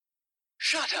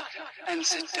Shut up and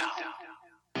sit down.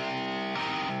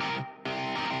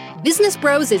 Business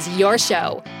Bros is your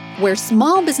show, where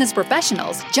small business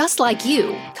professionals just like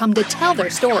you come to tell their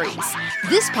stories.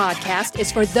 This podcast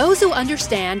is for those who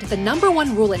understand the number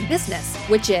one rule in business,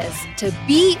 which is to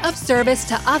be of service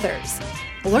to others.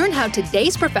 Learn how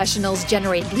today's professionals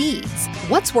generate leads,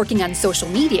 what's working on social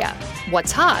media,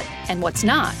 what's hot and what's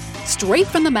not, straight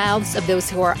from the mouths of those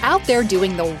who are out there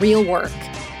doing the real work.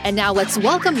 And now let's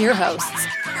welcome your hosts,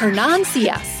 Hernan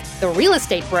Cias, the real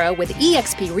estate bro with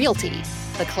eXp Realty,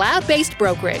 the cloud-based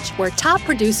brokerage where top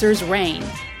producers reign,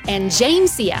 and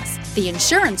James Cias, the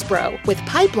insurance bro with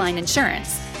Pipeline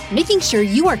Insurance, making sure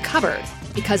you are covered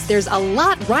because there's a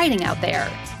lot riding out there.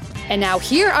 And now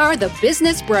here are the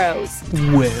Business Bros.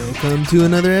 Welcome to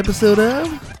another episode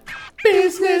of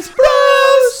Business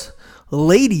Bros.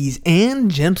 Ladies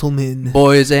and gentlemen,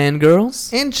 boys and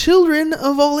girls, and children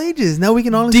of all ages. Now we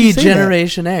can honestly say that.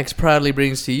 D-Generation X proudly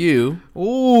brings to you.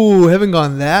 Ooh, haven't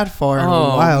gone that far in a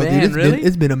while, man, dude. really?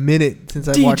 It's been a minute since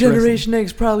I've watched wrestling. D-Generation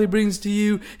X proudly brings to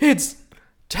you its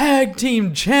tag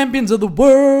team champions of the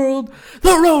world,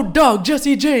 the Road Dogg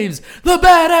Jesse James, the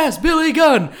badass Billy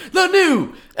Gunn, the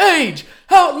New Age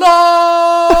Outlaws.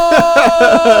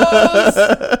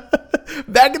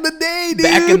 Back in the day, dude.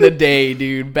 Back in the day,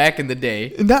 dude. Back in the day.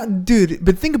 Dude,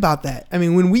 but think about that. I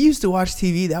mean, when we used to watch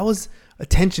TV, that was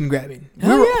attention grabbing.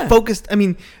 Hell We were yeah. focused. I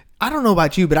mean, I don't know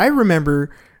about you, but I remember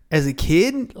as a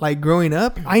kid, like growing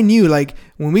up, I knew like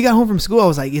when we got home from school, I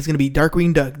was like, it's gonna be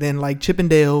Darkwing Duck, then like Chip and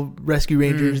Dale Rescue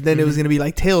Rangers, then it was gonna be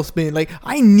like Tailspin. Like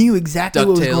I knew exactly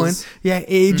what was going. Yeah,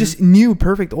 it just knew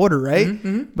perfect order, right?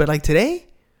 But like today,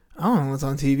 I don't know what's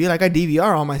on TV. Like I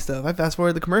DVR all my stuff. I fast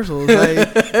forward the commercials.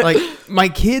 Like my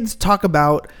kids talk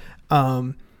about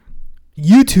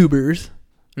YouTubers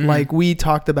like we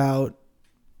talked about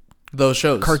Those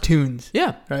shows. cartoons.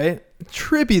 Yeah. Right?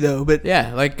 Trippy though, but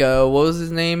Yeah, like, what was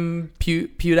his name?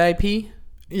 PewDiePie?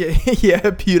 yeah,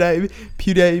 PewDiePie,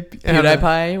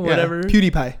 whatever. Yeah,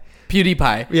 PewDiePie.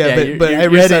 PewDiePie. Yeah, but I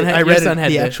read it. I read the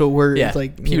the actual word. Yeah, It's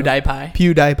like PewDiePie.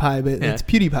 PewDiePie, but Yeah. it's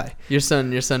PewDiePie. Your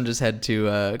son just had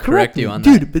to correct you on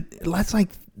dude, that. but that's like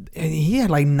he had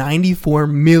like 94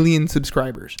 million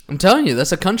subscribers. I'm telling you,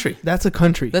 that's a country. That's a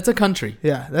country. That's a country.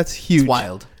 Yeah, that's huge. It's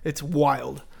wild. It's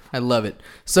wild. I love it.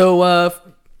 So,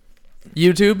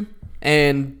 YouTube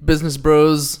and Business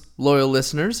Bros loyal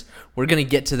listeners, we're gonna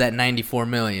get to that 94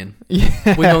 million. Yeah,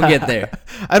 We gonna get there.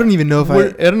 I don't even know if I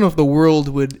don't know if the world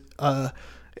would. I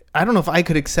don't know if I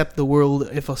could accept the world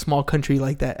if a small country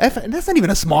like that. That's not even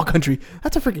a small country.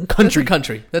 That's a freaking country. That's a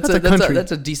country. That's a country.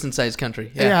 That's a decent sized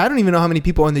country. Yeah, I don't even know how many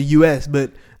people are in the U.S., but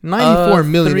 94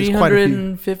 million is quite a few.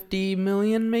 350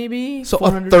 million, maybe. So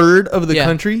 400? a third of the Yeah.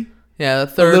 country. Yeah, a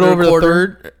third, a little or over a quarter. the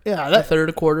third. Yeah, A third,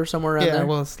 a quarter, somewhere around yeah. there.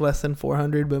 Well, it's less than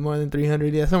 400, but more than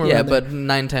 300. Yeah, somewhere Yeah, around there. but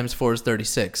 9 times 4 is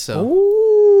 36. So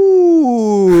Ooh,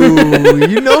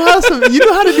 you know how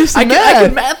to do some math. I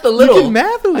can math a little. You can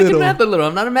math a little. I can math a little.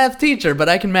 I'm not a math teacher, but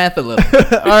I can math a little.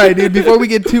 All right, dude. Before we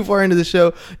get too far into the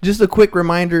show, just a quick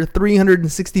reminder: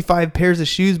 365 pairs of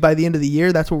shoes by the end of the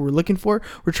year. That's what we're looking for.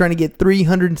 We're trying to get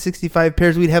 365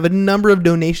 pairs. We'd have a number of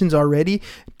donations already.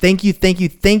 Thank you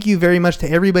very much to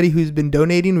everybody who's been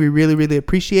donating. We really, really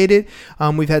appreciate it.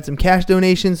 We've had some cash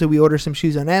donations, so we ordered some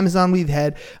shoes on Amazon. We've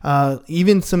had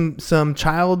even some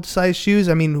child-sized shoes.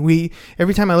 I mean,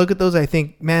 every time I look at those, I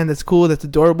think, man, that's cool, that's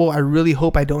adorable. I really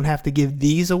hope I don't have to give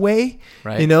these away,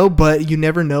 Right. you know, but you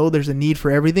never know. There's a need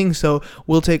for everything. So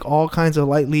we'll take all kinds of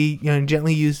lightly,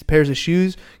 gently used pairs of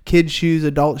shoes, kids shoes,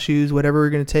 adult shoes, whatever we're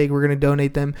going to take, we're going to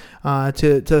donate them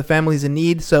to the families in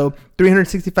need. So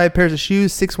 365 pairs of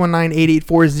shoes,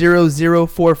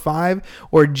 619-884-0045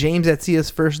 or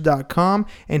james@csfirst.com,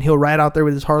 and he'll ride out there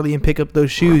with his Harley and pick up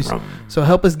those shoes. So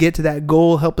help us get to that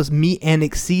goal. Help us meet and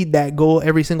exceed that goal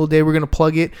every single day. We're going to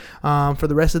plug it for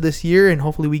the rest of this year, and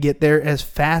hopefully we get there as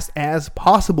fast as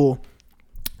possible.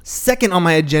 Second on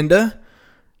my agenda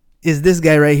is this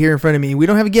guy right here in front of me. We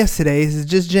don't have a guest today. This is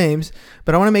just James,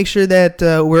 but I want to make sure that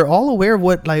we're all aware of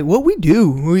what we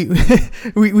do.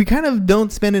 We kind of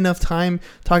don't spend enough time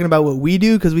talking about what we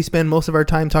do because we spend most of our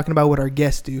time talking about what our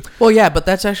guests do. Well, yeah, but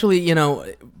that's actually,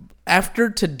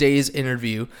 after today's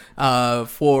interview,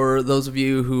 for those of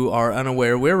you who are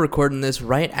unaware, we're recording this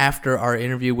right after our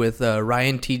interview with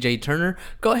Ryan T.J. Turner.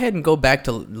 Go ahead and go back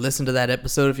to listen to that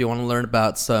episode if you want to learn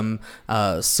about some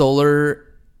solar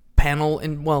panel.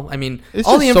 And It's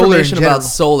all the just solar in information general. about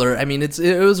solar. I mean, it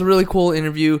was a really cool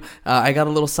interview. I got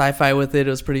a little sci-fi with it. It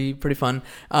was pretty fun.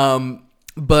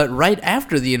 But right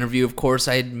after the interview, of course,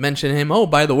 I mentioned him. Oh,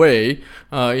 by the way,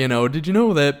 did you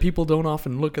know that people don't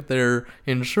often look at their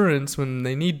insurance when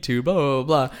they need to? Blah blah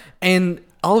blah. And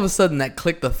all of a sudden that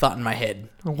clicked the thought in my head.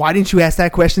 Why didn't you ask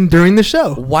that question during the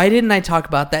show? Why didn't I talk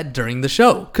about that during the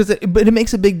show? But it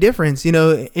makes a big difference. You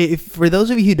know, if for those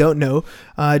of you who don't know,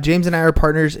 James and I are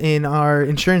partners in our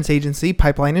insurance agency,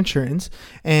 Pipeline Insurance,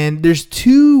 and there's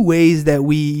two ways that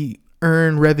we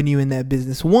earn revenue in that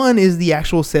business. One is the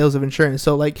actual sales of insurance.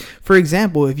 So like, for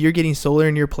example, if you're getting solar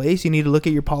in your place, you need to look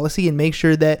at your policy and make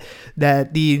sure that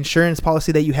the insurance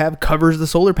policy that you have covers the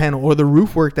solar panel or the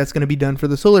roof work that's going to be done for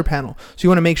the solar panel. So you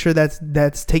want to make sure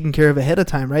that's taken care of ahead of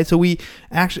time, right? So we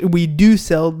do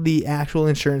sell the actual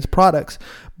insurance products.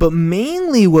 But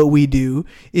mainly what we do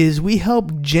is we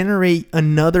help generate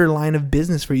another line of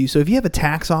business for you. So if you have a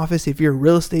tax office, if you're a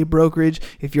real estate brokerage,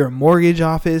 if you're a mortgage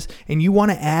office, and you want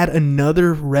to add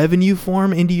another revenue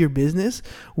form into your business,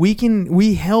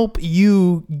 we help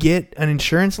you get an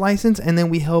insurance license, and then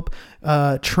we help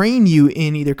train you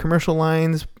in either commercial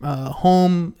lines,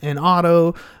 home and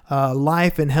auto,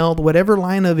 life and health, whatever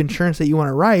line of insurance that you want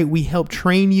to write. We help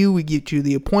train you. We get you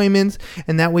the appointments,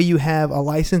 and that way you have a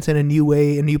license and a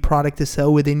new product to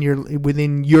sell within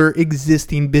your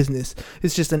existing business.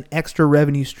 It's just an extra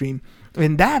revenue stream.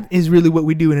 And that is really what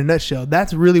we do in a nutshell.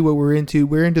 That's really what we're into.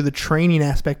 We're into the training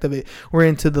aspect of it. We're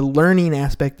into the learning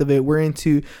aspect of it. We're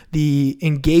into the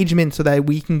engagement so that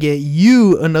we can get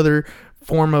you another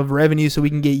form of revenue, so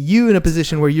we can get you in a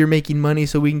position where you're making money,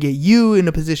 so we can get you in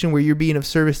a position where you're being of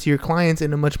service to your clients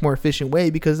in a much more efficient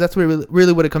way, because that's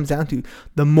really what it comes down to.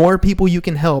 The more people you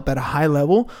can help at a high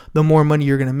level, the more money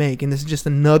you're going to make. And this is just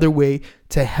another way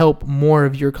to help more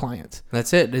of your clients.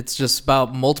 That's it. It's just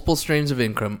about multiple streams of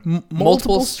income.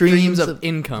 Multiple streams of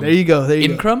income. There you go.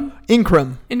 Income?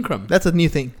 Income. That's a new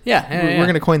thing. Yeah. We're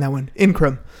going to coin that one.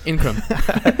 Income.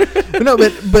 No,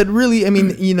 but really, I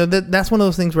mean, you know, that's one of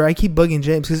those things where I keep bugging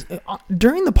James, because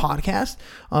during the podcast,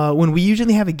 when we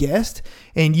usually have a guest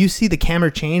and you see the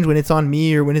camera change when it's on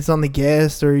me or when it's on the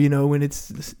guest, or, you know, when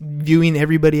it's viewing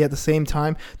everybody at the same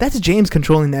time, that's James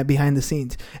controlling that behind the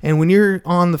scenes. And when you're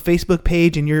on the Facebook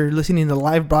page and you're listening to the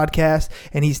live broadcast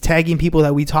and he's tagging people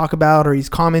that we talk about, or he's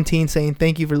commenting saying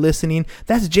thank you for listening,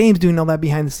 that's James doing all that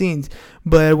behind the scenes.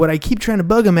 But what I keep trying to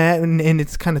bug him at, and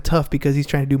it's kind of tough because he's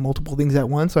trying to do multiple things at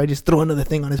once, so I just throw another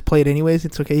thing on his plate anyways,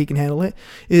 it's okay, he can handle it,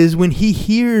 is when he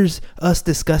hears us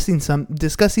discussing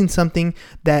something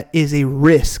that is a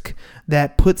risk,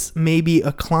 that puts maybe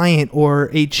a client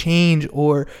or a change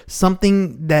or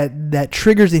something that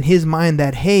triggers in his mind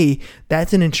that, hey,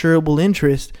 that's an insurable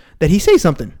interest, that he say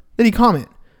something, that he comment,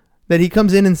 that he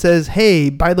comes in and says, hey,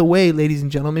 by the way, ladies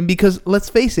and gentlemen, because let's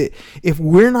face it, if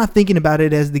we're not thinking about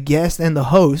it as the guest and the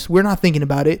host, we're not thinking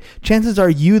about it, chances are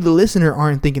you, the listener,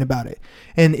 aren't thinking about it.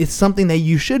 And it's something that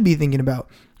you should be thinking about.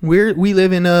 We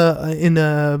live in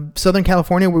Southern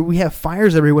California where we have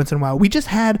fires every once in a while. We just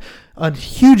had a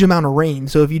huge amount of rain.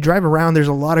 So if you drive around, there's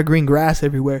a lot of green grass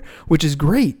everywhere, which is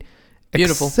great.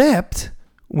 Beautiful. Except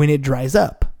when it dries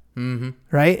up. Mm-hmm.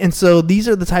 Right? And so these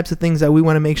are the types of things that we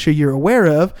want to make sure you're aware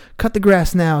of. Cut the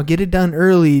grass now. Get it done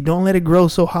early. Don't let it grow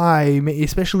so high,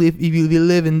 especially if you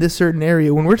live in this certain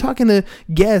area. When we're talking to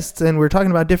guests and we're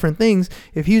talking about different things,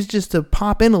 if he was just to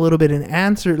pop in a little bit and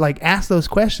ask those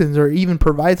questions or even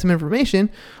provide some information,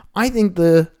 I think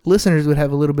the listeners would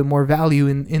have a little bit more value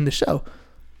in the show.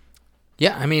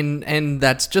 Yeah, I mean, and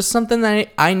that's just something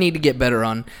that I need to get better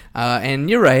on. And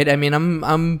you're right. I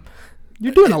mean,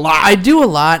 You're doing a lot. I do a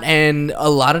lot, and a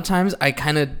lot of times I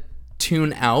kind of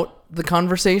tune out the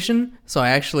conversation, so I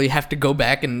actually have to go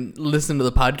back and listen to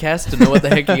the podcast to know what the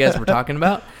heck you guys were talking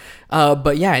about.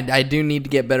 But yeah, I do need to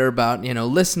get better about, you know,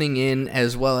 listening in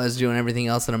as well as doing everything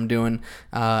else that I'm doing,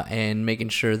 and making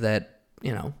sure that,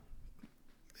 you know,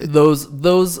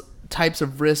 those types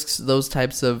of risks, those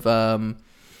types of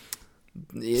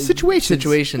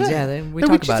situations, yeah, we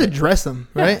talk about just address them,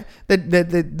 right?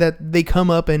 That they come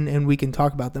up and we can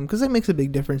talk about them, because that makes a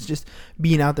big difference, just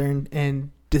being out there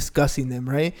and discussing them,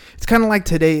 right? It's kind of like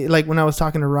today, like when I was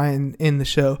talking to Ryan in the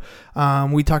show,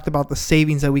 we talked about the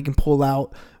savings that we can pull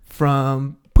out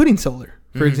from putting solar,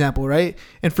 for example, right?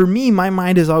 And for me, my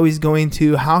mind is always going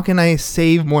to, how can I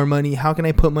save more money? How can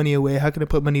I put money away? How can I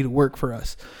put money to work for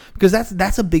us? Because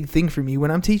that's a big thing for me.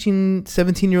 When I'm teaching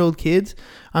 17-year-old kids,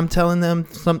 I'm telling them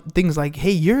some things like,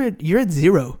 hey, you're at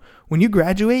zero. When you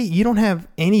graduate, you don't have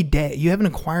any debt. You haven't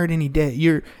acquired any debt.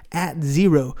 You're at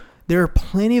zero. There are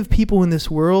plenty of people in this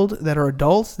world that are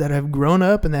adults, that have grown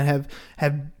up and that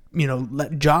have you know,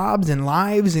 jobs and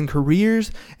lives and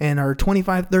careers, and are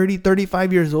 25, 30,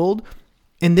 35 years old,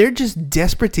 and they're just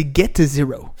desperate to get to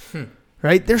zero.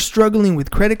 Right? They're struggling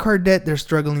with credit card debt. They're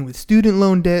struggling with student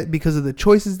loan debt because of the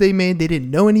choices they made. They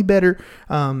didn't know any better.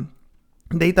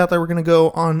 They thought they were going to go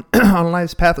on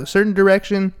life's path a certain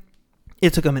direction,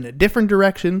 It took them in a different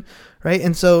direction, right?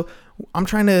 And so I'm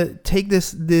trying to take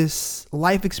this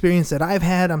life experience that I've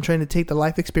had. I'm trying to take the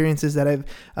life experiences that I've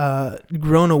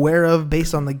grown aware of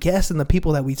based on the guests and the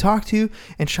people that we talk to,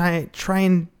 and try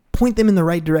and point them in the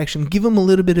right direction. Give them a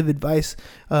little bit of advice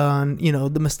on,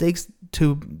 the mistakes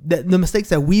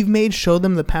that we've made. Show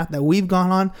them the path that we've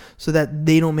gone on, so that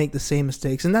they don't make the same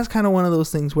mistakes. And that's kind of one of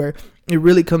those things where it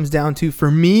really comes down to, for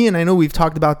me, and I know we've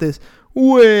talked about this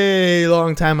way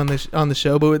long time on the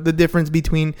show, but the difference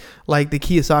between like the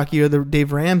Kiyosaki or the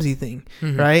Dave Ramsey thing,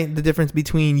 right? The difference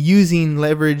between using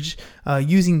leverage,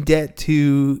 using debt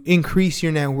to increase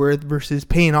your net worth versus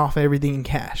paying off everything in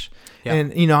cash. Yeah.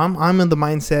 And I'm in the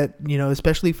mindset,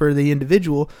 especially for the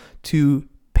individual, to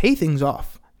pay things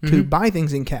off, to buy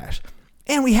things in cash.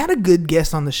 And we had a good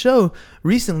guest on the show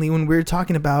recently when we were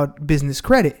talking about business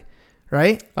credit.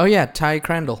 Right? Oh yeah, Ty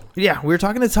Crandall. Yeah, we were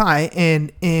talking to Ty,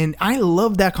 and I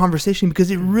loved that conversation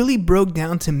because it really broke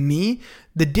down to me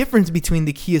the difference between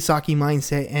the Kiyosaki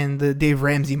mindset and the Dave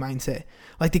Ramsey mindset.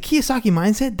 Like the Kiyosaki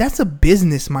mindset, that's a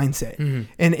business mindset,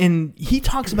 and he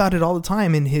talks about it all the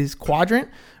time in his quadrant,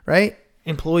 right?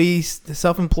 Employees, the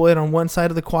self-employed on one side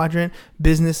of the quadrant,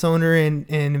 business owner and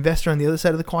investor on the other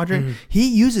side of the quadrant. He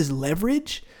uses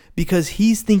leverage because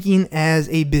he's thinking as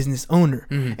a business owner.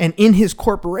 And in his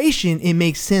corporation, it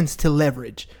makes sense to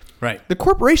leverage. Right. The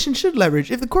corporation should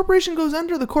leverage. If the corporation goes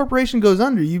under, the corporation goes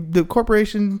under. The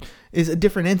corporation is a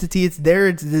different entity. It's there.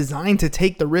 It's designed to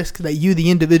take the risk that you, the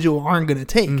individual, aren't going to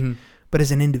take. But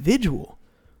as an individual,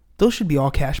 those should be all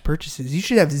cash purchases. You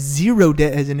should have zero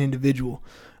debt as an individual,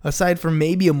 aside from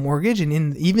maybe a mortgage.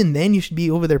 And even then, you should be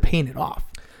over there paying it off.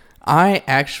 I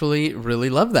actually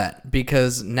really love that,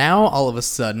 because now all of a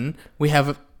sudden we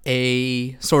have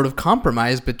a sort of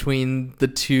compromise between the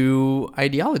two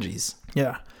ideologies.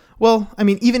 Yeah. Well, I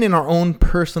mean, even in our own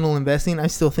personal investing, I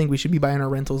still think we should be buying our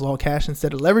rentals all cash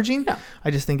instead of leveraging. Yeah.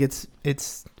 I just think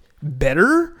it's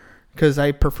better, because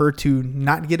I prefer to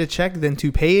not get a check than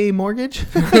to pay a mortgage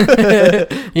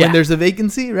when there's a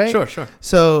vacancy, right? Sure.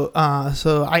 So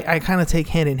I kind of take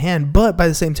hand in hand. But by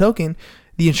the same token,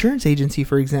 the insurance agency,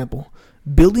 for example,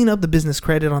 building up the business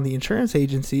credit on the insurance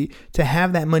agency to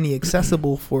have that money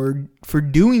accessible for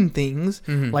doing things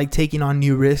like taking on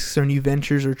new risks or new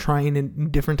ventures or trying in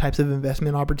different types of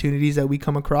investment opportunities that we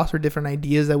come across or different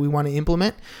ideas that we want to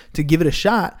implement to give it a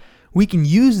shot. We can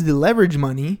use the leverage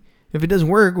money. If it doesn't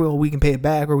work, well, we can pay it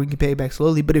back, or we can pay it back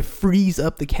slowly, but it frees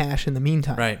up the cash in the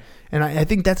meantime. Right. And I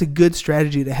think that's a good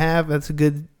strategy to have. That's a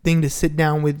good thing to sit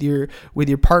down with your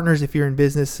partners if you're in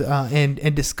business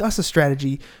and discuss a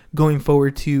strategy going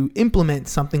forward to implement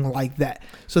something like that,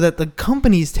 so that the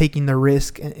company's taking the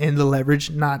risk and the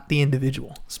leverage, not the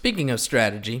individual. Speaking of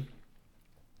strategy,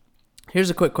 here's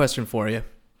a quick question for you.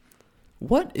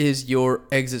 What is your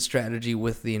exit strategy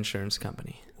with the insurance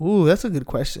company? Ooh, that's a good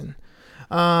question.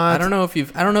 I don't know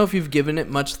if you've given it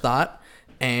much thought,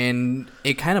 and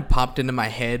it kind of popped into my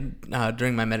head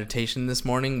during my meditation this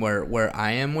morning where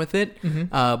I am with it.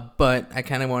 But I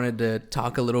kind of wanted to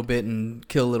talk a little bit and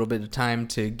kill a little bit of time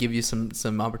to give you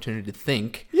some opportunity to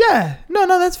think. Yeah, no,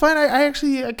 that's fine. I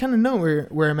kind of know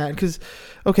where I'm at, because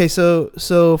okay, so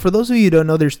for those of you who don't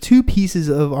know, there's two pieces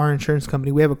of our insurance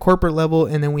company. We have a corporate level,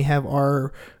 and then we have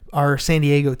our San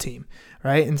Diego team.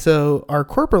 Right. And so our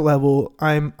corporate level,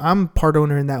 I'm part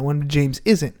owner in that one, but James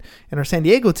isn't. And our San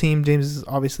Diego team, James is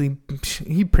obviously,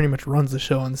 he pretty much runs the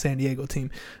show on the San Diego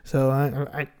team. So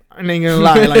I ain't gonna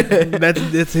lie, like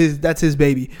that's his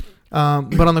baby.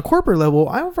 But on the corporate level,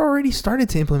 I've already started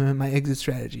to implement my exit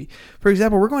strategy. For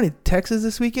example, we're going to Texas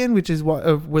this weekend, which is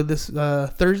with this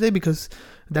Thursday, because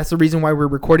that's the reason why we're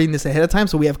recording this ahead of time,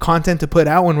 so we have content to put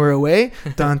out when we're away.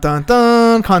 Dun dun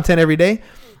dun, content every day.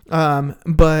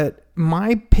 But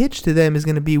my pitch to them is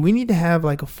going to be, we need to have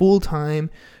like a full-time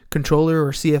controller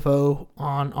or CFO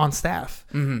on staff,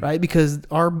 right? Because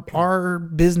our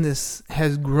business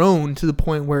has grown to the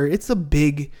point where it's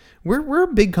we're a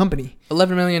big company.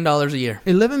 $11 million a year.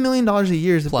 $11 million a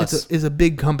year is a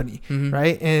big company, Mm-hmm.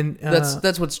 right? And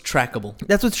that's what's trackable.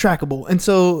 That's what's trackable. And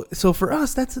so for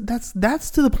us, that's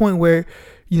to the point where,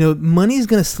 money is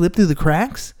going to slip through the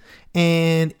cracks,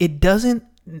 and it doesn't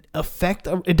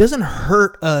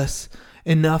hurt us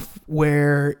enough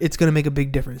where it's going to make a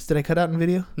big difference. Did I cut out in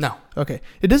video? No. Okay.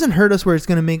 It doesn't hurt us where it's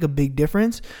going to make a big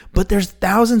difference, but there's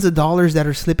thousands of dollars that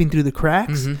are slipping through the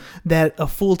cracks that a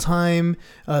full-time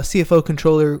CFO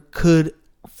controller could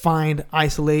find,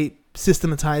 isolate,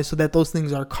 systematize so that those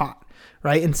things are caught,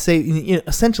 right? And say,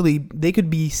 essentially, they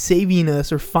could be saving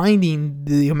us or finding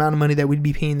the amount of money that we'd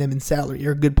be paying them in salary,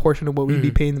 or a good portion of what we'd be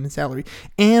paying them in salary,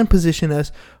 and position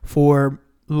us for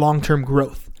long-term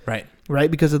growth. Right. right?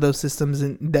 Because of those systems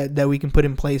that we can put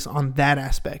in place on that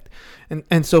aspect.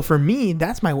 And so for me,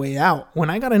 that's my way out. When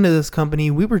I got into this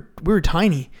company, we were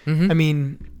tiny. I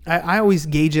mean, I always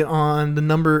gauge it on the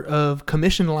number of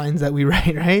commission lines that we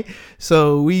write, right?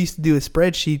 So we used to do a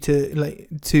spreadsheet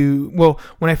well,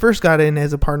 when I first got in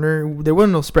as a partner, there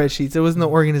wasn't no spreadsheets. There was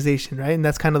no organization, right? And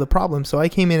that's kind of the problem. So I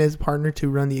came in as a partner to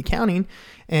run the accounting,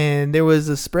 and there was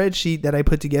a spreadsheet that I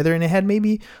put together, and it had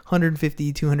maybe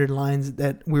 150, 200 lines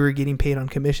that we were getting paid on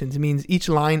commissions. It means each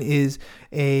line is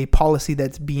a policy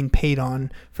that's being paid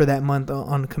on for that month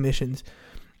on commissions.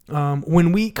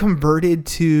 When we converted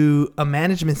to a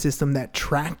management system that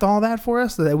tracked all that for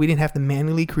us so that we didn't have to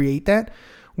manually create that,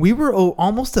 we were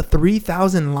almost to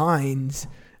 3,000 lines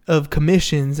of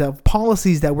commissions, of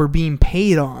policies that were being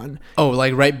paid on. Oh,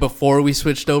 like right before we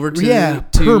switched over to...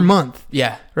 per month.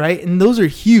 Yeah. Right? And those are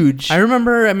huge. I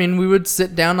remember, I mean, we would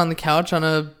sit down on the couch on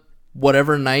a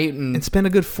whatever night and spend a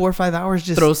good 4 or 5 hours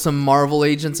just throw some Marvel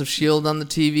Agents of S.H.I.E.L.D. on the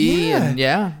TV.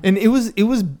 And it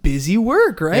was busy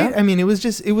work, right? Yeah. I mean, it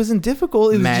wasn't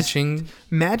difficult. It was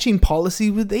matching policy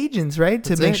with agents, right?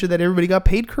 To make sure that everybody got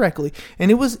paid correctly.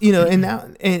 And it was,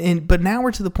 but now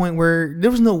we're to the point where there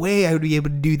was no way I would be able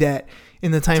to do that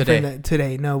in the time frame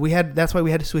today. No, that's why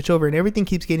we had to switch over, and everything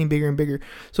keeps getting bigger and bigger.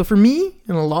 So for me,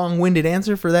 in a long-winded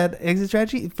answer for that exit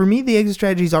strategy, for me, the exit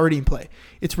strategy is already in play.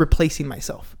 It's replacing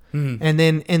myself. And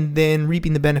then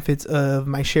reaping the benefits of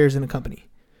my shares in a company.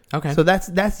 Okay. So that's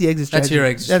the exit strategy. That's your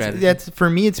exit strategy. That's for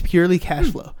me. It's purely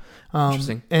cash flow.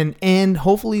 Interesting. And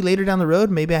hopefully later down the road,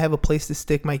 maybe I have a place to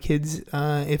stick my kids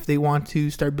if they want to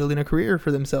start building a career for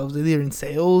themselves, either in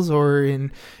sales or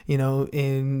in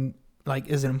like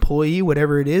as an employee,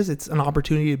 whatever it is. It's an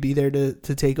opportunity to be there to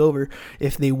take over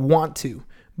if they want to.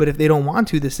 But if they don't want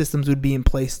to, the systems would be in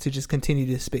place to just continue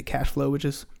to spit cash flow, which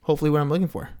is hopefully what I'm looking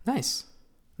for. Nice.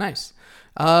 I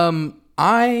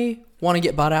want to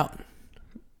get bought out.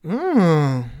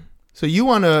 So you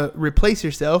want to replace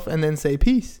yourself and then say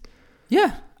peace?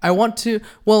 Yeah, I want to.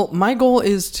 Well, my goal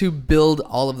is to build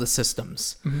all of the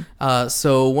systems.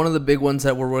 So one of the big ones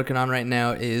that we're working on right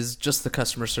now is just the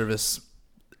customer service.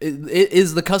 It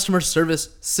is the customer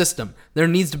service system. There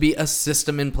needs to be a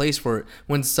system in place for it.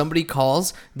 When somebody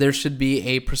calls, there should be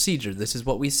a procedure. This is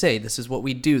what we say. This is what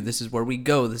we do. This is where we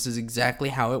go. This is exactly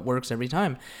how it works every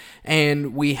time.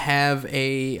 And we have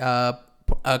a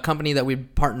company that we've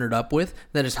partnered up with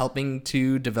that is helping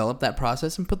to develop that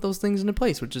process and put those things into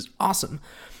place, which is awesome.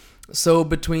 So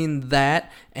between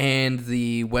that and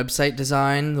the website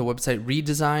design, the website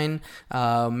redesign,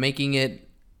 making it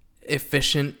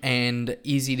efficient and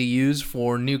easy to use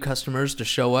for new customers to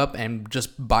show up and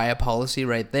just buy a policy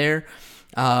right there.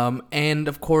 And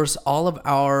of course, all of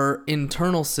our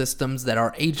internal systems that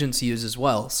our agents use as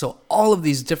well. So all of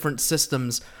these different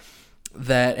systems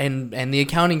that, and the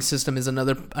accounting system is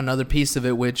another piece of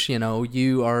it, which, you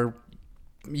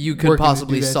could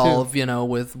possibly solve,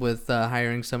 with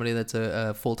hiring somebody that's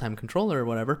a full-time controller or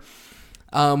whatever.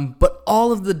 But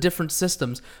all of the different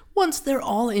systems, once they're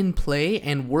all in play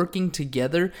and working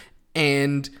together,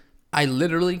 and I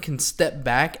literally can step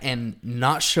back and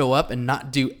not show up and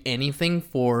not do anything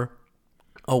for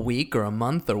a week or a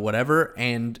month or whatever,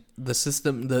 and the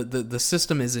system the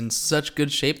system is in such good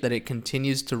shape that it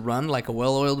continues to run like a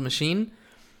well-oiled machine.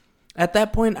 At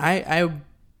that point,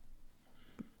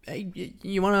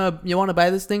 you wanna buy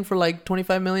this thing for like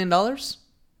 $25 million?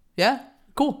 Yeah,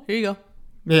 cool. Here you go.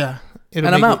 Yeah.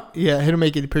 I'm out. It'll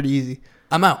make it pretty easy.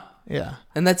 I'm out. Yeah.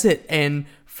 And that's it. And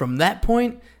from that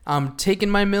point, I'm taking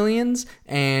my millions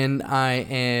and I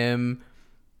am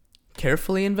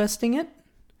carefully investing it.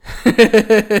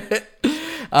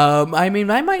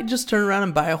 I might just turn around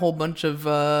and buy a whole bunch of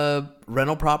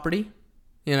rental property,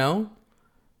 Because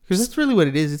that's really what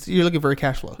it is. You're looking for a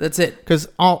cash flow. That's it. Because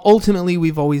ultimately,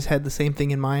 we've always had the same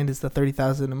thing in mind. It's the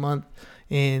 $30,000 a month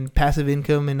in passive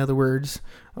income. In other words,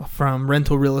 from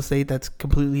rental real estate that's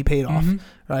completely paid off,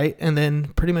 right? And then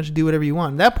pretty much do whatever you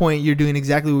want. At that point, you're doing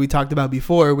exactly what we talked about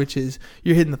before, which is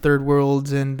you're hitting the third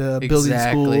worlds and building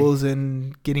schools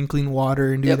and getting clean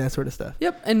water and doing that sort of stuff.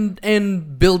 Yep,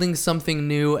 and building something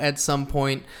new at some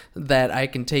point that I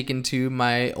can take into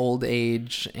my old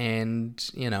age and,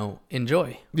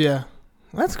 enjoy. Yeah.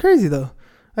 That's crazy, though.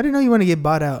 I didn't know you want to get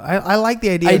bought out. I like the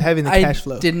idea of having the cash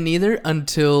flow. I didn't either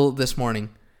until this morning.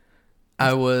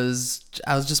 I was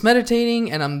just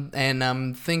meditating and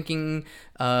I'm thinking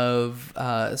of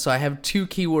so I have three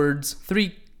keywords,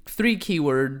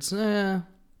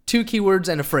 2 keywords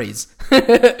and a phrase. 2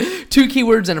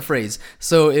 keywords and a phrase.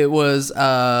 So it was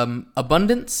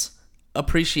abundance,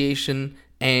 appreciation,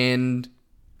 and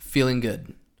feeling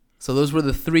good. So those were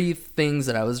the three things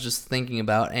that I was just thinking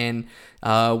about. And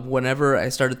whenever I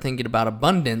started thinking about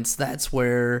abundance, that's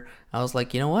where I was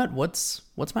like, you know what? What's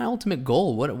my ultimate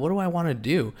goal? What do I want to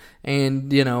do?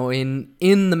 And, you know, in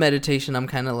the meditation, I'm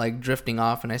kind of like drifting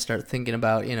off, and I start thinking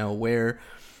about, you know, where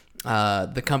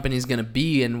the company's going to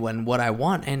be and what I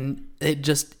want. And it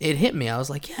hit me. I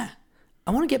was like, yeah,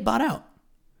 I want to get bought out.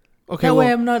 Okay, that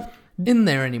way I'm not in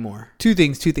there anymore. Two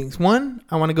things. One,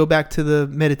 I want to go back to the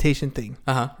meditation thing,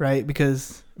 right?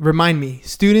 Because remind me,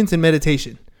 students and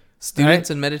meditation. Students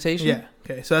and meditation? Yeah.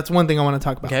 Okay. So that's one thing I want to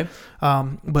talk about. Okay.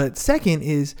 But second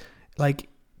is like,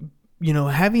 you know,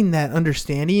 having that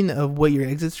understanding of what your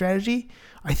exit strategy.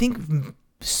 I think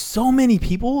so many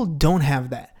people don't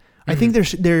have that. I think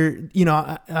they're you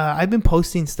know, I've been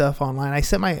posting stuff online. I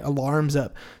set my alarms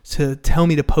up to tell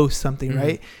me to post something,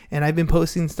 right? And I've been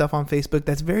posting stuff on Facebook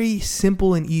that's very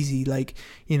simple and easy, like,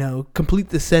 you know, complete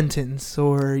the sentence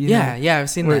or, you know. I've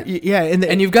seen that. Yeah.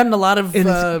 And you've gotten a lot of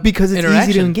because it's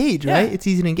easy to engage, right? Yeah. It's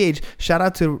easy to engage. Shout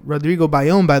out to Rodrigo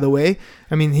Bayonne, by the way.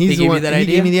 I mean, he gave me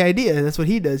the idea. That's what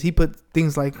he does. He put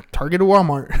things like Target or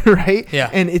Walmart, right? Yeah.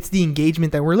 And it's the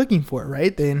engagement that we're looking for,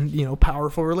 right? Then, you know,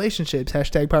 powerful relationships,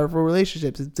 #powerful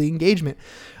relationships. It's the engagement.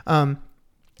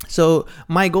 So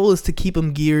my goal is to keep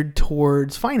them geared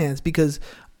towards finance because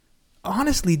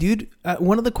honestly, dude,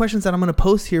 one of the questions that I'm going to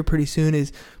post here pretty soon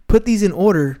is put these in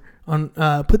order in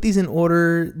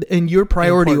your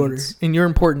priority order, in your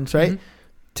importance, right?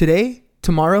 Today,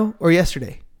 tomorrow, or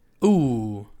yesterday.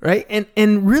 Ooh. Right?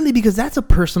 And really, because that's a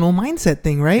personal mindset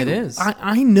thing, right? It is.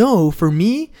 I know for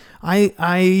me,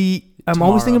 I'm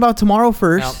always thinking about tomorrow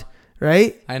first,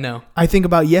 right? I know. I think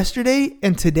about yesterday,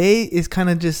 and today is kind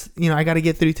of just, you know, I got to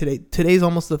get through today. Today's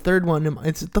almost the third one.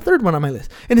 It's the third one on my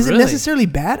list. And is it necessarily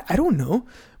bad? I don't know.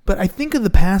 But I think of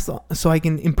the past so I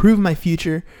can improve my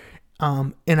future.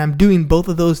 And I'm doing both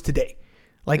of those today.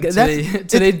 Like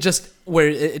today's just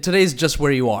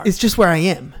where you are. It's just where I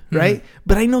am, right?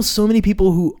 But I know so many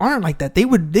people who aren't like that. They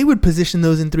would position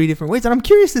those in three different ways, and I'm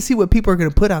curious to see what people are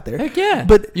going to put out there. Heck yeah!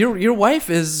 But your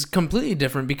wife is completely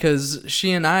different because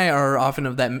she and I are often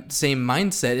of that same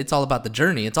mindset. It's all about the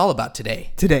journey. It's all about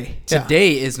today. Today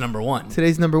is number one.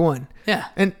 Today's number one. Yeah,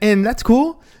 and that's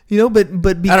cool. You know, but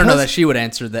because, I don't know that she would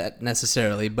answer that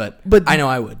necessarily, but I know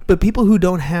I would. But people who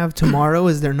don't have tomorrow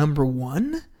as their number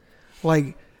one,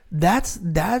 like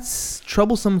that's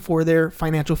troublesome for their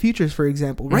financial futures. For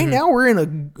example, right now we're in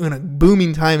a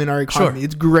booming time in our economy. Sure.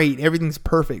 It's great, everything's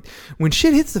perfect. When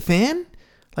shit hits the fan,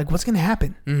 like what's gonna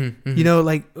happen? You know,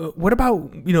 like what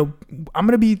about, you know, I'm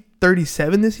gonna be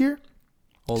 37 this year.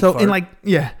 In like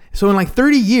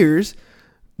 30 years.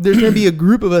 There's going to be a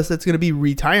group of us that's going to be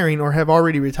retiring or have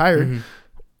already retired.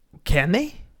 Can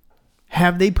they?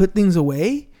 Have they put things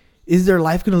away? Is their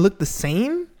life going to look the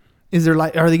same? Are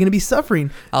they going to be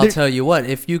suffering? I'll tell you what,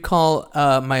 if you call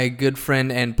my good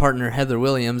friend and partner Heather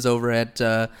Williams over at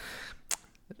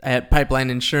Pipeline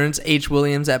Insurance,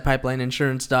 Williams at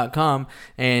pipelineinsurance.com,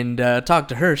 and talk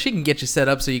to her, she can get you set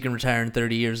up so you can retire in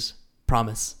 30 years.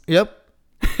 Promise. Yep.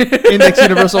 Index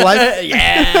Universal Life.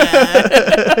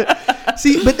 Yeah.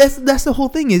 See, but that's the whole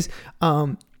thing is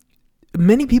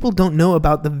many people don't know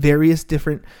about the various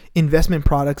different investment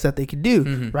products that they could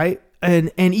do, right?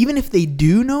 And even if they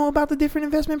do know about the different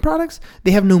investment products,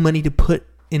 they have no money to put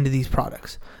into these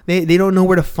products. They don't know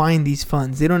where to find these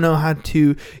funds. They don't know how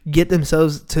to get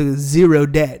themselves to zero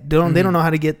debt. They don't know how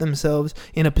to get themselves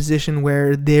in a position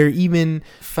where they're even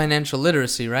financial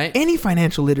literacy, right? Any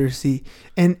financial literacy.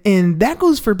 And that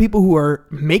goes for people who are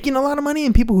making a lot of money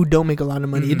and people who don't make a lot of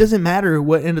money. It doesn't matter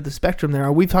what end of the spectrum they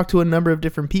are. We've talked to a number of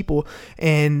different people,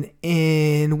 and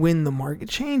when the market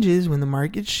changes, when the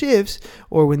market shifts,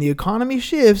 or when the economy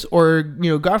shifts, or,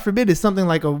 you know, God forbid, it's something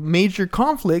like a major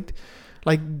conflict,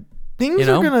 like things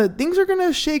are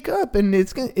gonna shake up, and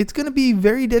it's gonna be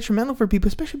very detrimental for people,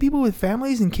 especially people with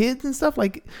families and kids and stuff.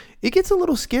 Like, it gets a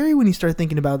little scary when you start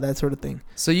thinking about that sort of thing.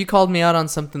 So you called me out on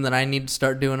something that I need to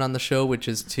start doing on the show, which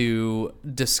is to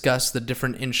discuss the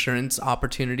different insurance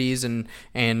opportunities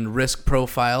and risk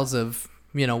profiles of,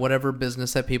 you know, whatever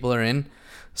business that people are in.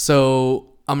 So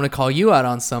I'm gonna call you out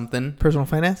on something. Personal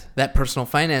finance. That personal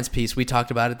finance piece, we talked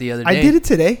about it the other day. I did it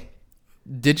today.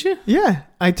 Did you? Yeah,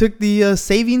 I took the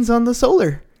savings on the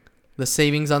solar. The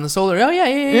savings on the solar. Oh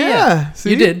yeah. See?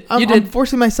 You did. I'm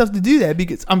forcing myself to do that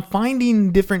because I'm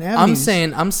finding different avenues.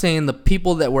 I'm saying the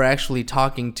people that we're actually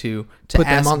talking to put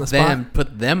ask them on the spot.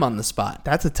 Put them on the spot.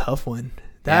 That's a tough one.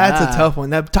 That's a tough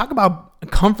one. Now, talk about a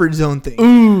comfort zone thing.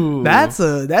 Ooh, that's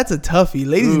a toughie,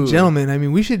 ladies and gentlemen. I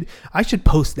mean, I should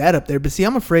post that up there. But see,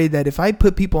 I'm afraid that if I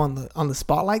put people on the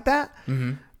spot like that.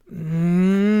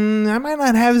 I might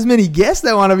not have as many guests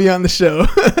that want to be on the show.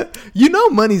 You know,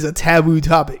 money's a taboo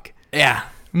topic. Yeah.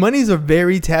 Money's a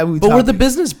very taboo But topic. we're the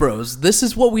business bros. This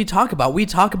is what we talk about. We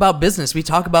talk about business. We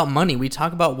talk about money. We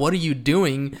talk about what are you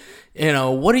doing,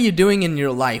 what are you doing in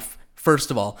your life?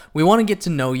 First of all, we want to get to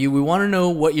know you. We want to know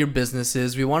what your business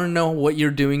is. We want to know what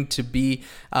you're doing to be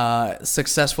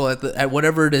successful at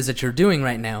whatever it is that you're doing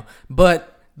right now.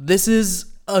 But this is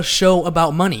a show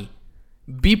about money.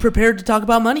 Be prepared to talk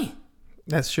about money.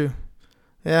 That's true.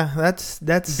 Yeah, that's.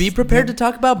 Be prepared to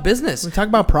talk about business. We talk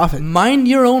about profit. Mind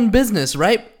your own business,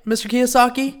 right, Mr.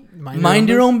 Kiyosaki? Mind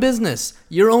your own business.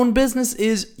 Your own business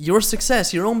is your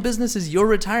success. Your own business is your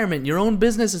retirement. Your own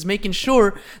business is making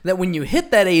sure that when you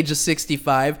hit that age of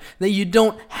 65, that you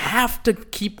don't have to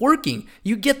keep working.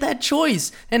 You get that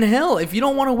choice. And hell, if you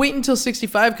don't want to wait until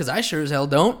 65, because I sure as hell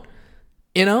don't,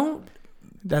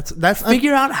 That's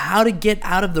figure out how to get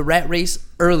out of the rat race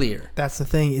earlier. That's the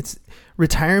thing. It's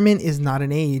retirement is not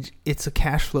an age. It's a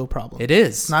cash flow problem. It is.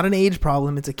 It's not an age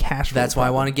problem. It's a cash flow. That's why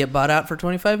I want to get bought out for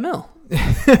 $25 million.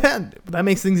 That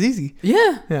makes things easy.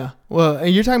 Yeah. Yeah. Well,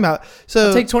 and you're talking about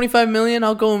I'll take $25 million.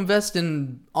 I'll go invest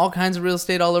in all kinds of real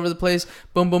estate all over the place.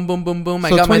 Boom, boom, boom, boom, boom. I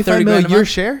got my 30 grand a your month.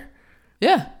 share.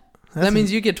 Yeah. That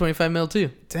means you get $25 million too.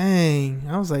 Dang.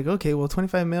 I was like, okay, well,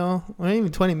 25 mil, or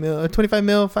even 20 mil, 25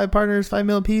 mil, 5 partners, 5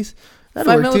 mil a piece.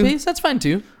 That'll $5 work million too. a piece. That's fine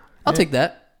too. I'll take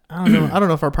that. I don't know. I don't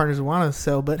know if our partners want to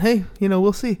sell, but hey,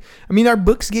 we'll see. I mean, our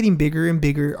book's getting bigger and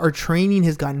bigger. Our training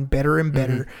has gotten better and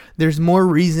better. Mm-hmm. There's more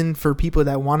reason for people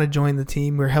that want to join the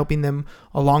team. We're helping them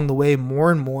along the way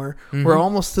more and more. Mm-hmm. We're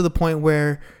almost to the point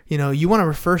where, you want to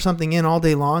refer something in all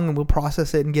day long and we'll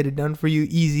process it and get it done for you.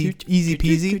 Easy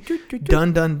peasy.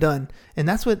 Done. And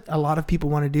that's what a lot of people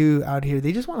want to do out here.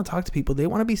 They just want to talk to people. They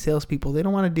want to be salespeople. They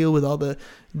don't want to deal with all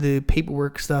the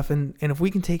paperwork stuff. And if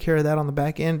we can take care of that on the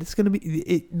back end, it's going to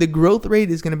be the growth rate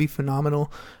is going to be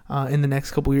phenomenal in the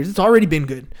next couple of years. It's already been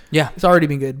good. Yeah. It's already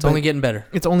been good. It's only getting better.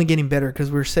 It's only getting better because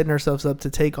we're setting ourselves up to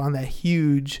take on that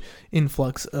huge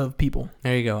influx of people.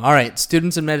 There you go. All right.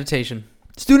 Students in meditation.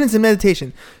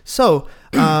 So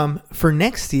for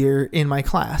next year in my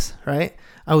class, right,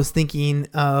 I was thinking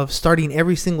of starting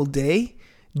every single day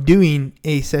doing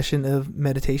a session of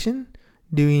meditation,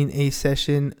 doing a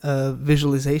session of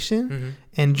visualization,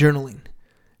 and journaling.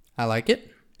 I like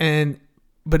it.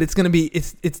 But it's going to be,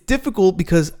 it's difficult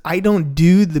because I don't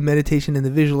do the meditation and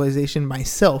the visualization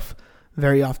myself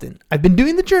very often. I've been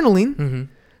doing the journaling,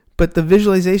 but the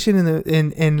visualization and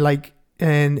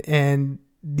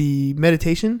the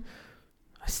meditation,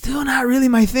 still not really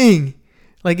my thing.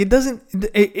 Like it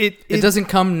doesn't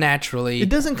come naturally. It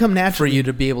doesn't come naturally for you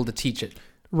to be able to teach it.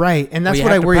 Right, and that's you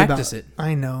what I have to worry practice about. it.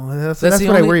 I know. That's the what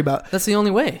I only- worry about. That's the only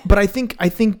way. But I think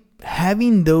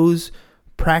having those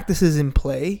practices in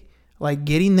play, like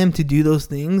getting them to do those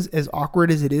things, as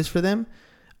awkward as it is for them,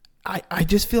 I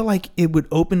just feel like it would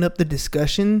open up the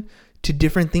discussion to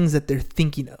different things that they're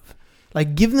thinking of.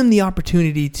 Like give them the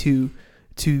opportunity to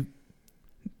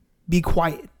be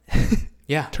quiet.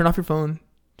 Yeah. Turn off your phone.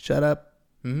 Shut up.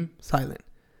 Silent.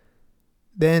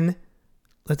 Then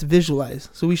let's visualize.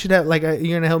 So we should have you're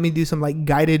going to help me do some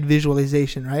guided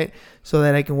visualization, right? So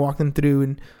that I can walk them through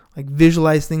and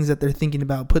visualize things that they're thinking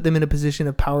about, put them in a position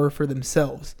of power for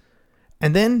themselves,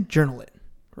 and then journal it,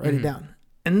 write it down.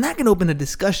 And that can open a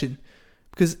discussion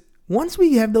because once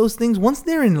we have those things, once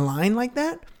they're in line like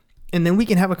that, and then we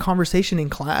can have a conversation in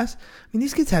class. I mean,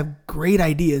 these kids have great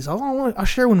ideas. I'll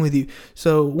share one with you.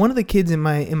 So one of the kids in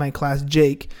my class,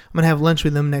 Jake, I'm gonna have lunch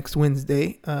with him next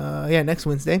Wednesday. Next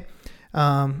Wednesday.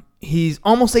 He's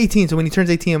almost 18, so when he turns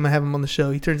 18, I'm gonna have him on the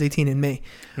show. He turns 18 in May.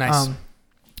 Nice.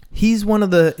 He's what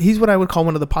I would call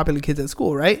one of the popular kids at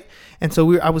school, right? And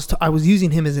so I was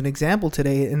using him as an example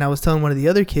today, and I was telling one of the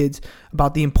other kids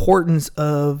about the importance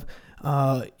of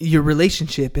your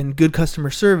relationship and good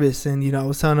customer service. And, I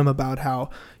was telling him about how,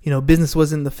 business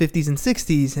was in the 50s and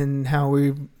 60s and how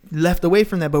we left away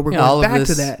from that, but we're going back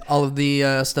to that. All of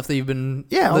the stuff that you've been...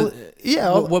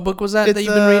 What book was that you've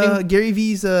been reading? Gary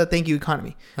Vee's Thank You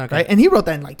Economy. Okay. Right? And he wrote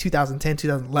that in 2010,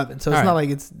 2011. So it's not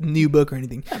like it's a new book or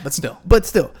anything. Yeah, but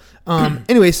still.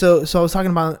 Anyway, so I was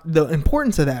talking about the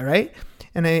importance of that, right?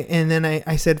 And then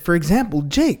I said, for example,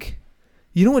 Jake.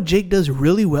 You know what Jake does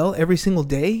really well every single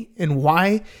day and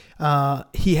why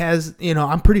he has,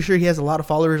 I'm pretty sure he has a lot of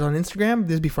followers on Instagram.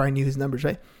 This is before I knew his numbers,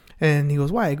 right? And he goes,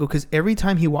 why? I go, because every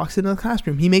time he walks into the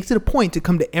classroom, he makes it a point to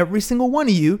come to every single one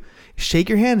of you, shake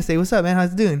your hand and say, what's up, man?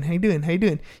 How's it doing? How you doing? How you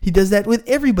doing? He does that with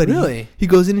everybody. Really? He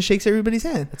goes in and shakes everybody's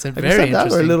hand. That's very interesting.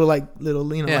 Or a little,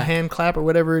 a hand clap or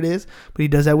whatever it is. But he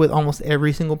does that with almost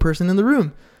every single person in the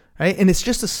room, right? And it's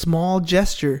just a small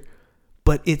gesture.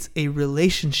 but it's a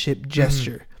relationship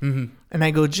gesture. And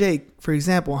I go, Jake, for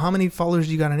example, how many followers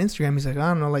do you got on Instagram? He's like, I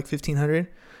don't know, like 1,500.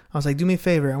 I was like, do me a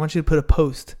favor. I want you to put a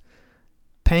post,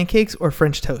 pancakes or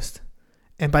French toast.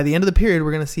 And by the end of the period,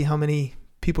 we're going to see how many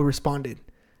people responded.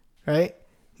 Right?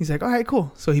 He's like, all right,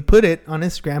 cool. So he put it on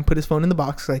Instagram, put his phone in the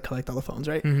box, because I collect all the phones,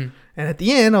 right? And at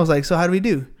the end, I was like, so how do we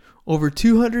do? Over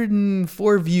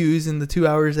 204 views in the 2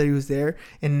 hours that he was there,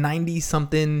 and 90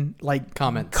 something like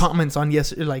comments on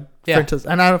French toast.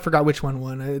 And I forgot which one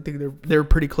won. I think they're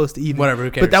pretty close to even. Whatever,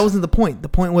 who cares? But that wasn't the point. The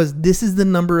point was, this is the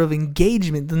number of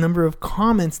engagement, the number of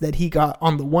comments that he got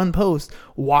on the one post.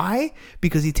 Why?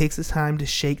 Because he takes his time to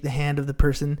shake the hand of the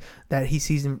person that he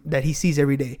sees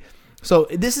every day. So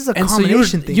this is a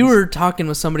combination thing. You were talking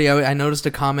with somebody. I noticed a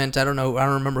comment. I don't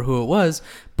remember who it was,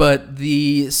 but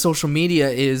the social media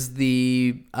is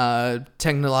the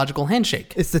technological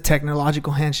handshake. It's the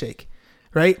technological handshake,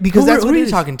 right? Because who are you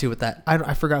talking to with that?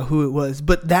 I forgot who it was,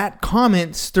 but that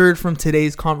comment stirred from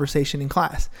today's conversation in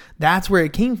class. That's where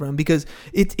it came from, because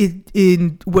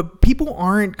what people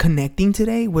aren't connecting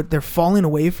today, what they're falling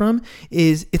away from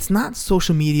is, it's not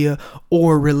social media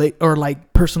or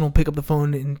like personal, pick up the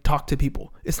phone and talk to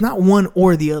people. It's not one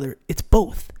or the other. It's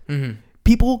both.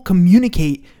 People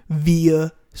communicate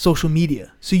via social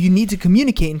media. So you need to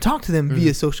communicate and talk to them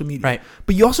via social media. Right.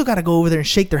 But you also got to go over there and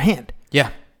shake their hand. Yeah.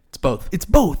 It's both. It's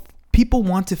both. People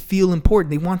want to feel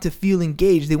important. They want to feel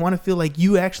engaged. They want to feel like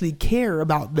you actually care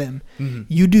about them.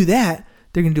 You do that,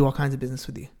 they're going to do all kinds of business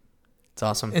with you. It's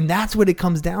awesome. And that's what it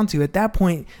comes down to. At that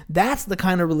point, that's the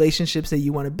kind of relationships that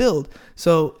you want to build.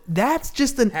 So that's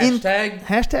just an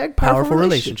hashtag powerful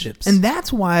relationships. And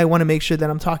that's why I want to make sure that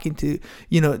I'm talking to,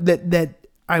 that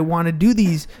I want to do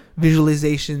these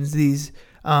visualizations, these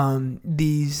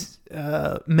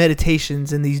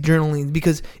meditations and these journalings,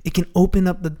 because it can open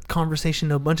up the conversation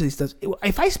to a bunch of these stuff.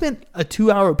 If I spent a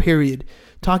 2-hour period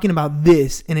talking about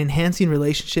this and enhancing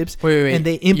relationships, wait. and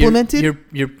they implemented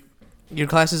your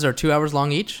classes are 2 hours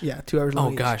long each? Yeah, 2 hours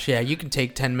long. Oh gosh, yeah, you can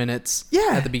take 10 minutes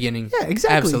at the beginning. Yeah,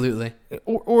 exactly. Absolutely.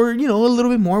 Or a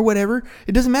little bit more, whatever.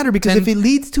 It doesn't matter, because if it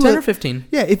leads to 10 or 15.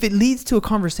 Yeah, if it leads to a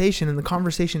conversation and the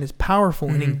conversation is powerful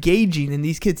and engaging, and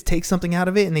these kids take something out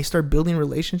of it and they start building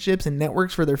relationships and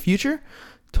networks for their future,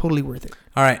 totally worth it.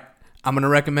 All right. I'm going to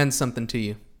recommend something to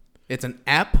you. It's an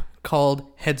app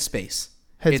called Headspace.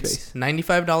 It's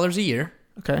 $95 a year.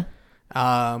 Okay.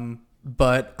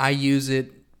 But I use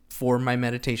it for my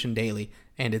meditation daily,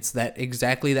 and it's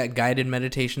exactly that guided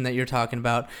meditation that you're talking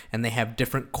about, and they have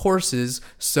different courses,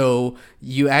 so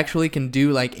you actually can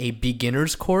do like a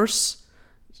beginner's course.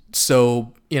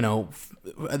 So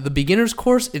the beginner's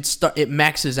course, it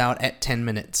maxes out at 10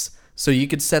 minutes, so you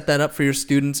could set that up for your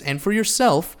students and for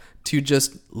yourself to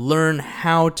just learn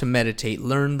how to meditate,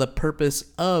 learn the purpose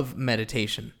of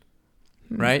meditation,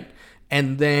 right?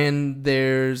 And then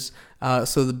there's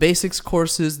so the basics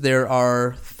courses, there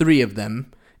are 3 of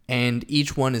them, and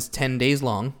each one is 10 days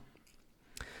long.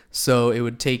 So it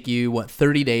would take you,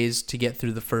 30 days to get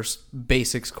through the first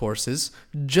basics courses,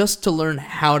 just to learn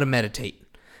how to meditate.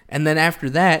 And then after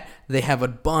that, they have a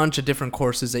bunch of different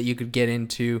courses that you could get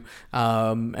into,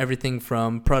 everything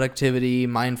from productivity,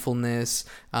 mindfulness,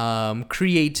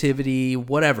 creativity,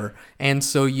 whatever. And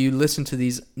so you listen to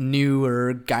these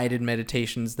newer guided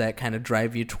meditations that kind of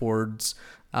drive you towards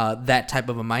that type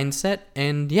of a mindset.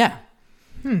 And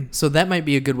so that might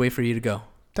be a good way for you to go.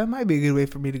 That might be a good way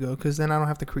for me to go, because then I don't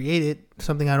have to create it,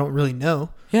 something I don't really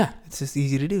know. Yeah. It's just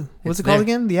easy to do. What's it called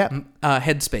again? The app?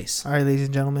 Headspace. All right, ladies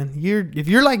and gentlemen. If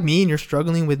you're like me and you're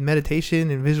struggling with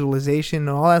meditation and visualization and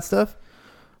all that stuff,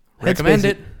 recommend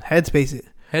it. Headspace it.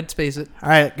 Headspace it. All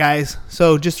right, guys.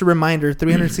 So just a reminder,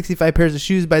 365 pairs of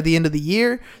shoes by the end of the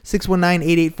year.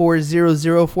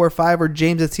 619-884-0045 or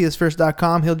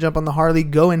james@csfirst.com. He'll jump on the Harley.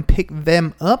 Go and pick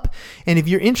them up. And if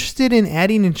you're interested in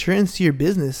adding insurance to your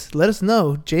business, let us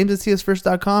know.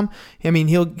 james@csfirst.com. I mean,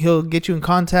 he'll get you in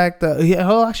contact.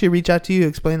 He'll actually reach out to you,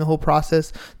 explain the whole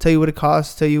process, tell you what it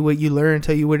costs, tell you what you learn,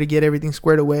 tell you where to get everything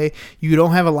squared away. You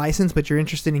don't have a license, but you're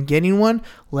interested in getting one,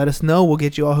 let us know. We'll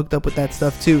get you all hooked up with that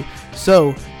stuff too.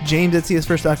 So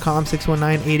james@csfirst.com,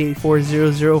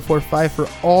 619-884-0045 for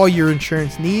all your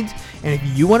insurance needs. And if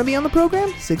you want to be on the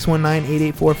program,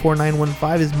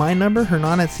 619-884-4915 is my number,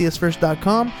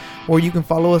 hernan@csfirst.com, or you can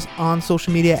follow us on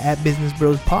social media at Business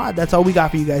Bros Pod. That's all we got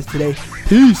for you guys today.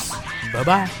 Peace.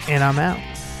 Bye-bye. And I'm out.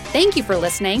 Thank you for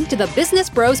listening to the Business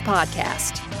Bros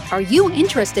Podcast. Are you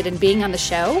interested in being on the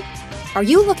show? Are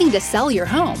you looking to sell your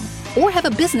home or have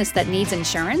a business that needs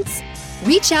insurance?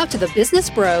 Reach out to the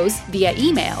Business Bros via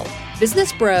email,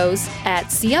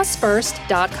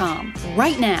 businessbros@csfirst.com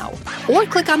right now, or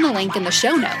click on the link in the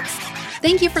show notes.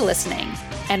 Thank you for listening,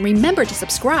 And remember to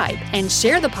subscribe and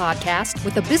share the podcast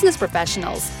with the business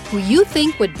professionals who you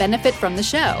think would benefit from the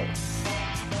show.